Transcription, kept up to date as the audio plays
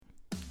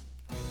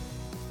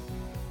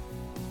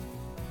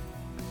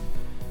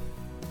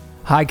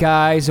Hi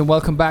guys, and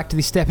welcome back to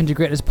the Step Into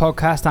Greatness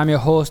podcast. I'm your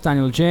host,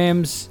 Daniel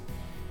James,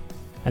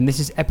 and this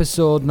is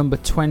episode number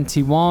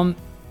 21.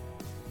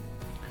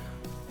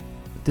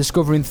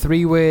 Discovering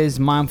 3 ways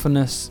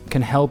mindfulness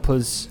can help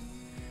us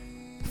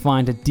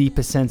find a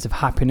deeper sense of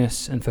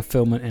happiness and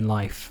fulfillment in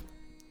life.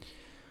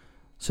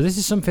 So this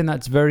is something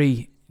that's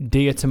very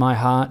dear to my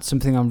heart,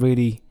 something I'm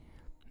really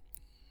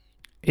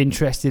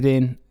interested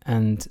in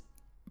and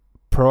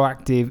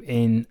proactive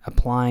in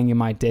applying in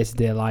my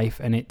day-to-day life,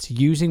 and it's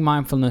using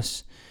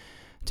mindfulness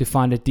to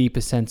find a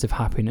deeper sense of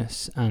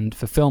happiness and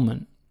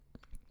fulfillment.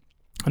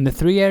 And the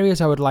 3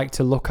 areas I would like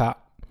to look at: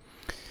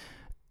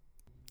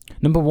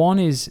 number 1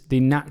 is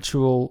the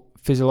natural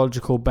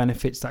physiological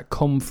benefits that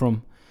come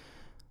from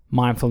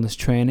mindfulness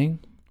training.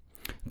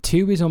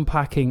 2 is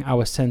unpacking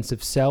our sense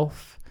of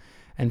self,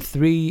 and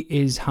 3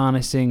 is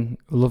harnessing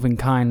loving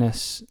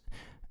kindness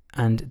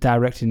and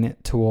directing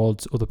it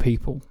towards other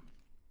people.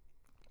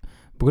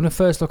 We're going to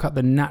first look at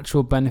the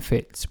natural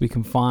benefits we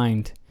can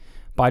find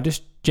by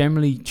just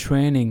generally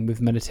training with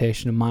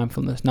meditation and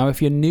mindfulness. Now,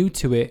 if you're new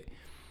to it,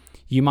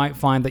 you might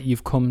find that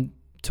you've come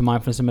to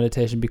mindfulness and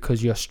meditation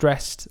because you're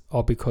stressed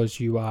or because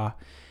you are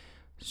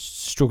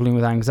struggling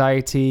with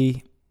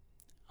anxiety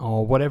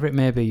or whatever it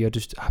may be. You're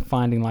just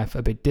finding life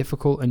a bit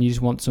difficult and you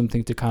just want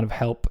something to kind of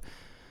help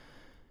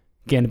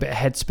gain a bit of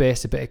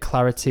headspace, a bit of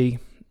clarity.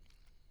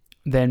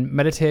 Then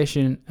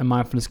meditation and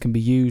mindfulness can be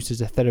used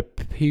as a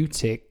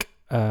therapeutic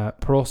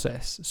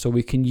process, so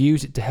we can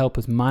use it to help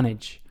us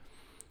manage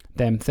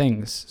them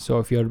things. So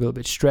if you're a little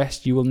bit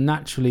stressed, you will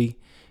naturally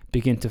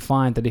begin to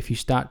find that if you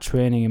start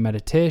training in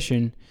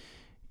meditation,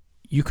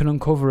 you can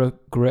uncover a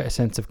greater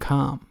sense of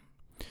calm.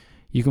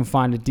 You can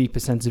find a deeper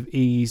sense of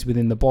ease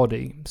within the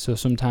body. So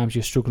sometimes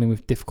you're struggling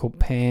with difficult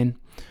pain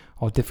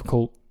or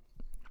difficult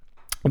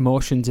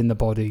emotions in the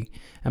body,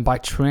 and by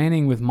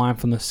training with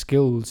mindfulness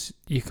skills,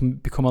 you can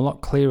become a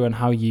lot clearer on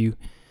how you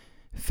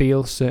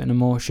feel certain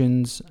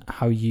emotions,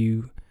 how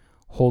you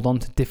hold on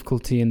to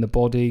difficulty in the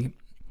body,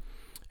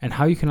 and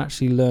how you can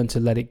actually learn to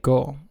let it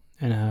go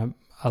and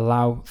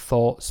allow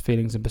thoughts,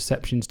 feelings and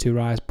perceptions to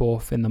arise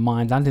both in the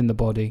mind and in the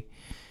body,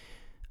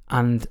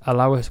 and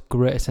allow a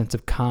greater sense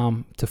of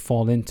calm to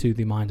fall into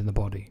the mind and the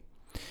body.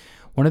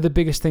 One of the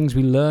biggest things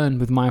we learn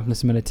with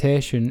mindfulness and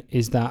meditation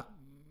is that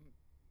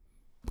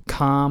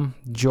calm,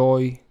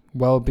 joy,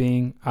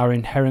 well-being are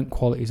inherent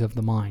qualities of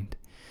the mind.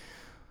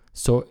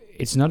 So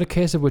it's not a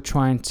case of we're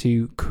trying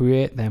to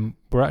create them.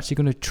 We're actually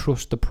going to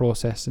trust the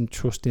process and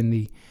trust in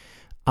the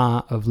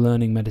art of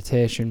learning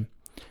meditation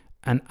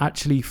and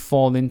actually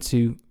fall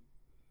into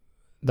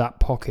that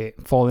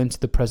pocket, fall into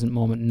the present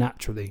moment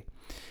naturally,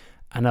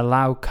 and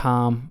allow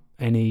calm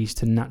and ease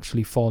to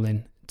naturally fall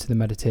into the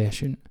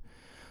meditation.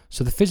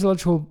 So the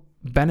physiological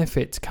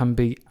benefits can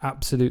be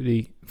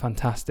absolutely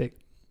fantastic.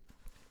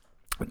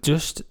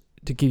 Just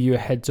to give you a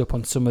heads up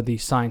on some of the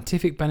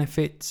scientific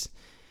benefits,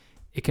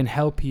 it can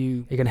help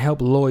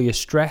lower your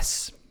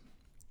stress,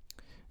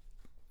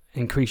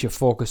 increase your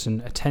focus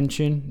and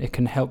attention. It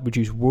can help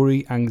reduce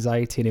worry,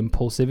 anxiety and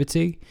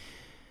impulsivity,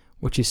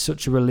 which is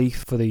such a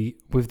relief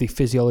with the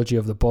physiology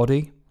of the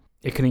body.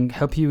 It can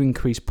help you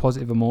increase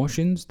positive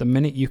emotions. The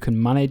minute you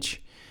can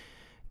manage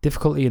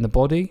difficulty in the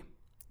body,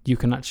 you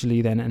can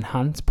actually then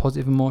enhance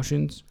positive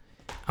emotions.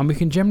 And we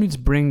can generally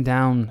just bring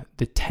down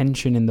the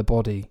tension in the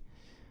body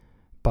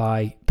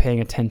by paying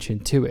attention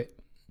to it.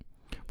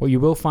 What you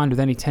will find with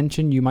any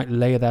tension, you might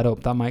layer that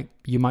up.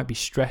 You might be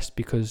stressed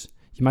because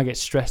you might get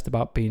stressed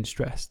about being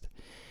stressed.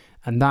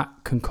 And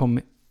that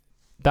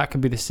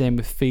can be the same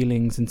with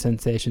feelings and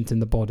sensations in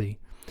the body.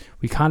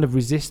 We kind of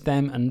resist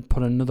them and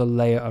put another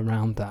layer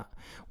around that.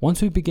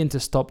 Once we begin to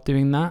stop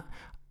doing that,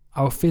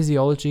 our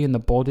physiology in the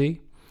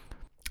body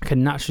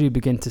can naturally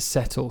begin to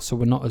settle, so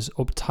we're not as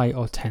uptight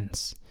or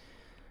tense.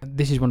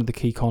 This is one of the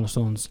key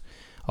cornerstones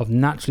of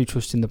naturally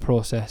trusting the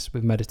process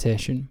with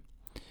meditation.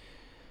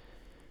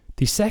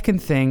 The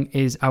second thing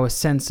is our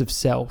sense of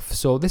self.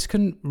 So this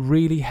can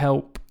really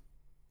help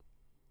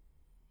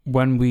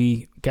when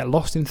we get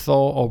lost in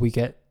thought or we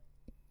get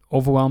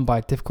overwhelmed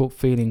by difficult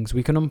feelings.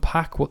 We can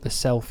unpack what the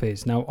self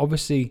is. Now,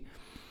 obviously,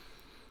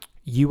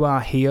 you are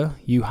here.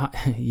 You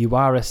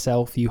are a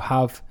self. You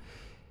have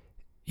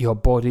your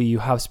body. You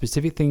have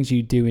specific things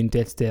you do in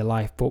day-to-day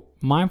life. But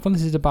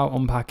mindfulness is about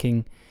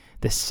unpacking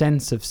the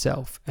sense of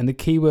self. And the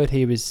key word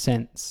here is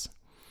sense.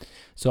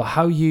 So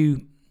how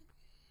you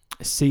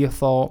see a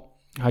thought,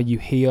 how you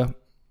hear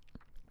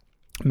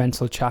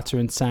mental chatter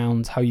and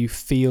sounds, how you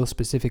feel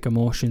specific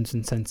emotions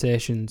and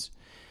sensations.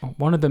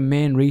 One of the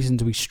main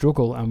reasons we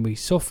struggle and we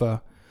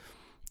suffer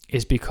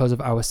is because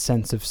of our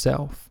sense of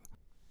self.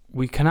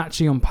 We can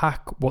actually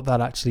unpack what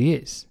that actually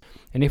is.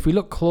 And if we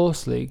look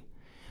closely,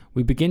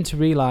 we begin to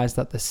realize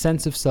that the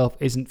sense of self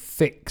isn't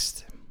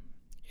fixed.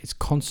 It's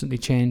constantly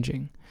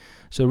changing.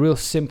 So a real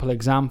simple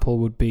example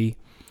would be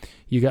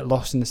you get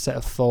lost in a set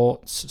of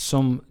thoughts,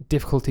 some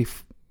difficulty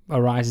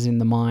arises in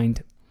the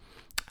mind,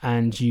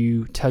 and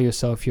you tell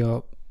yourself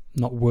you're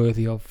not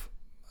worthy of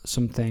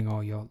something,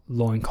 or you're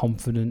low in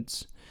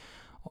confidence,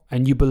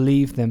 and you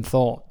believe them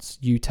thoughts.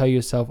 You tell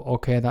yourself,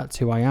 okay, that's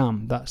who I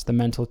am. That's the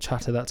mental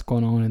chatter that's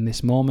going on in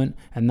this moment,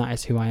 and that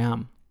is who I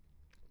am.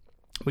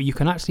 But you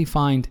can actually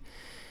find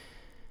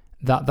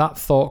that that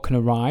thought can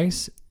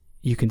arise.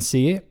 You can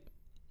see it.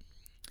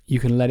 You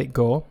can let it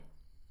go.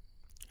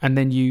 And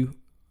then you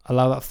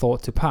allow that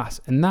thought to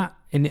pass. And that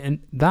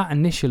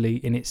initially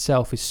in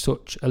itself is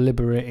such a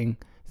liberating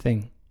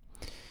thing,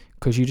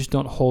 because you just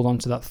don't hold on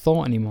to that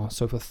thought anymore.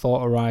 So if a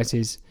thought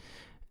arises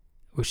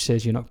which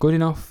says you're not good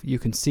enough, you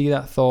can see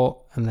that thought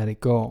and let it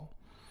go.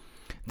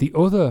 The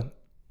other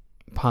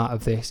part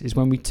of this is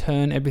when we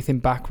turn everything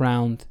back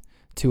round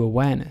to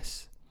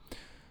awareness.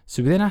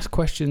 So we then ask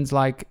questions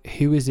like,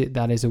 who is it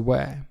that is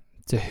aware?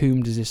 To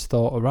whom does this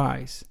thought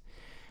arise?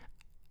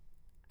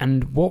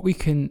 And what we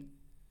can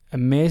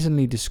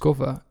amazingly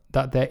discover,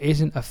 that there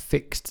isn't a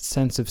fixed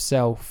sense of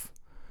self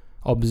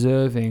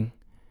observing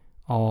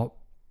or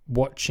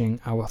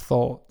watching our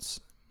thoughts.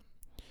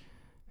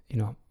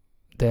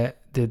 There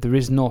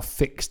is no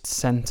fixed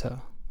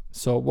center.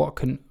 So what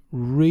can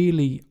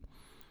really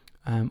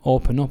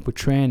open up with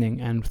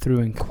training and through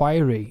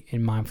inquiry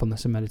in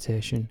mindfulness and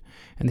meditation,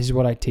 and this is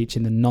what I teach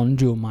in the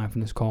non-dual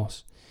mindfulness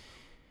course,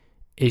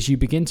 is you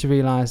begin to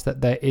realize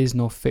that there is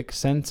no fixed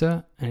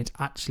center, and it's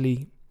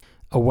actually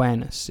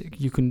awareness.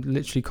 You can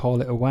literally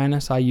call it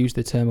awareness. I use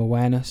the term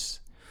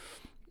awareness,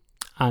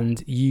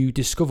 and you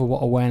discover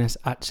what awareness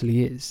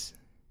actually is.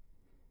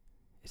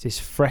 It's this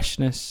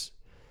freshness,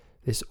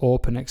 this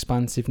open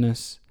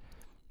expansiveness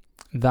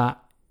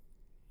that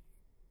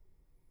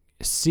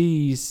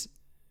sees,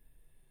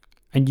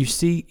 and you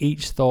see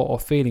each thought or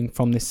feeling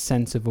from this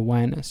sense of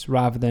awareness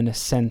rather than a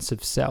sense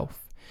of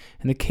self.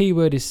 And the key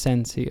word is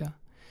sense here.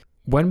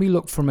 When we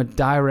look from a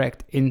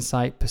direct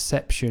insight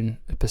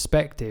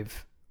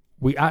perspective,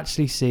 we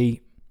actually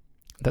see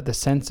that the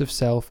sense of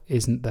self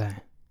isn't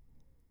there.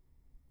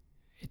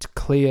 It's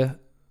clear,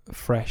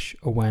 fresh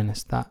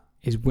awareness that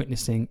is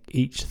witnessing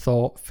each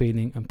thought,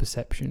 feeling, and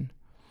perception.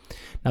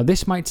 Now,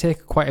 this might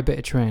take quite a bit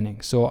of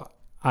training. So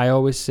I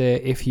always say,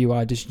 if you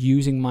are just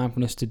using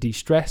mindfulness to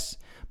de-stress,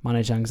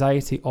 manage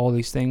anxiety, all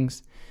these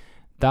things,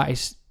 that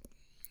is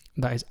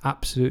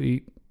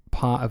absolutely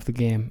part of the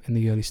game in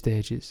the early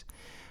stages.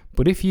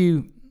 But if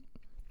you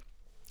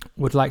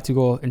would like to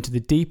go into the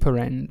deeper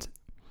end,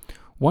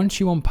 once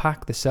you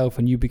unpack the self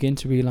and you begin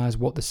to realize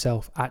what the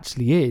self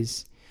actually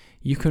is,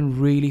 you can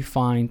really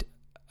find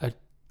a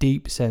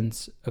deep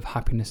sense of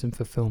happiness and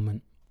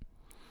fulfillment,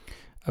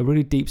 a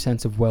really deep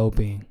sense of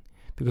well-being.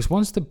 Because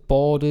once the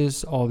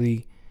borders or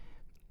the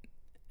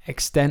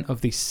extent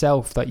of the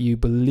self that you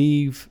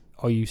believe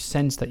or you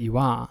sense that you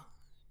are,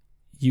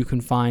 you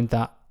can find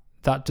that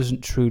that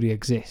doesn't truly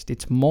exist.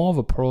 It's more of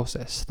a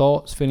process.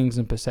 Thoughts, feelings,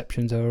 and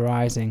perceptions are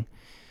arising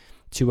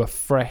to a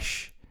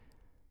fresh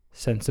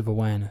sense of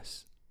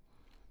awareness.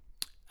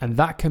 And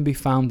that can be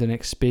found and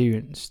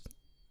experienced.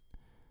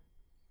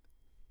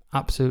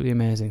 Absolutely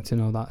amazing to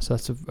know that. So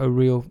that's a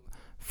real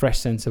fresh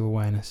sense of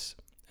awareness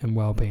and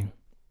well-being.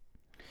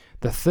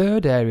 The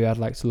third area I'd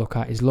like to look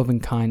at is loving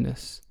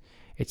kindness.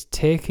 It's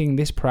taking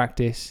this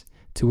practice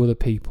to other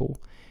people.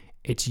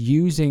 It's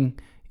using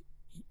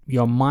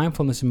your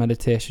mindfulness and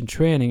meditation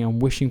training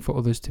and wishing for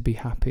others to be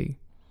happy.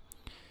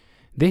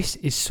 This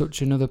is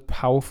such another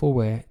powerful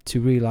way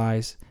to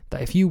realize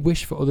that if you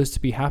wish for others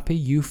to be happy,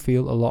 you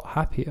feel a lot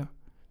happier.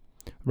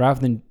 Rather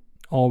than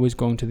always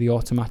going to the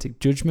automatic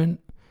judgment,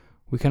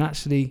 we can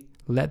actually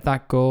let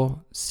that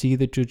go, see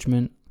the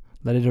judgment,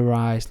 let it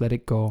arise, let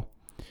it go,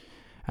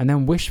 and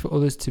then wish for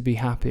others to be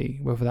happy,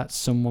 whether that's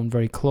someone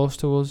very close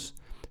to us,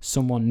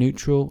 someone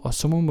neutral, or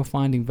someone we're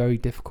finding very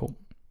difficult.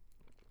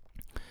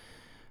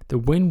 The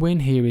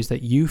win-win here is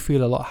that you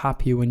feel a lot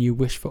happier when you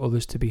wish for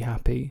others to be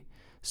happy.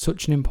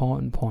 Such an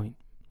important point.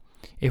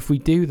 If we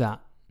do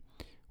that,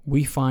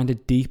 we find a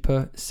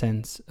deeper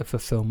sense of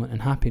fulfillment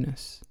and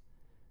happiness.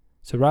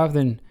 So rather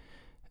than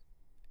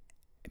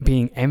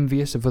being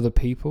envious of other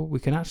people, we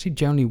can actually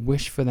generally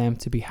wish for them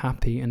to be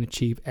happy and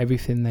achieve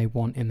everything they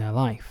want in their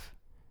life.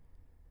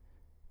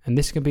 And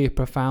this can be a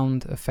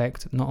profound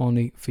effect not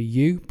only for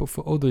you, but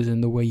for others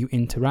in the way you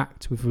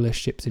interact with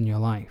relationships in your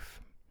life.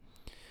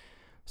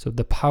 So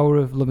the power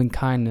of loving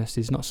kindness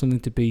is not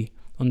something to be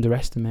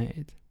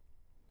underestimated.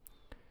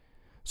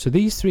 So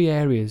these three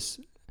areas,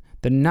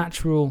 the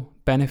natural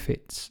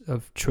benefits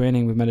of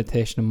training with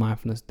meditation and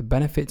mindfulness, the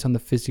benefits on the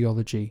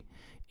physiology,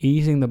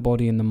 easing the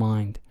body and the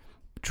mind,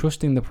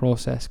 trusting the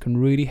process, can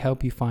really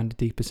help you find a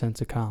deeper sense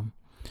of calm.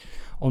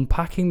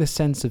 Unpacking the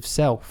sense of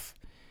self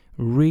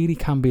really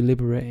can be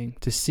liberating.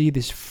 To see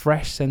this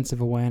fresh sense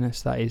of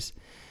awareness that is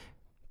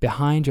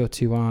behind your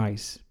two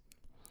eyes,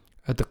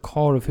 at the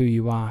core of who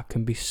you are,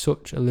 can be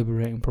such a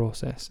liberating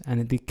process.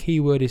 And the key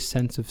word is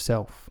sense of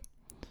self.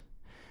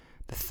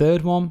 The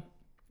third one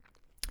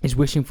is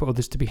wishing for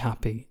others to be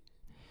happy.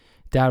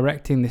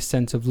 Directing this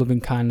sense of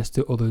loving kindness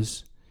to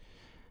others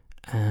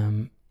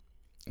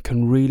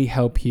can really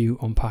help you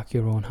unpack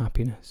your own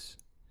happiness.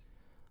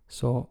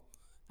 So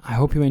I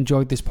hope you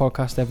enjoyed this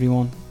podcast,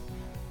 everyone.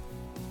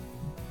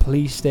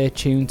 Please stay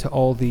tuned to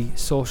all the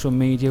social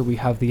media. We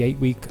have the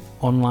 8-week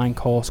online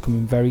course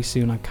coming very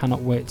soon. I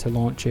cannot wait to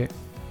launch it.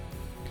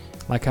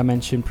 Like I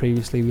mentioned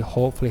previously, we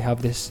hopefully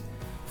have this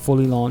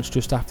fully launched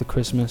just after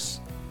Christmas.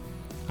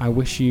 I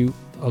wish you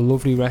a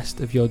lovely rest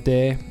of your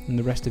day and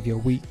the rest of your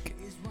week.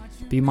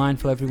 Be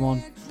mindful,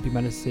 everyone. Be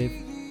meditative,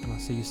 and I'll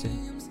see you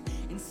soon.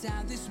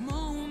 Inside this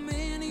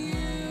moment,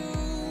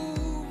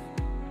 you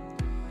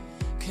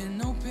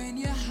can open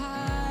your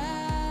heart.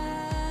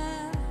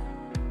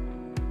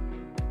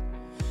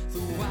 The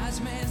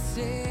wise man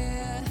said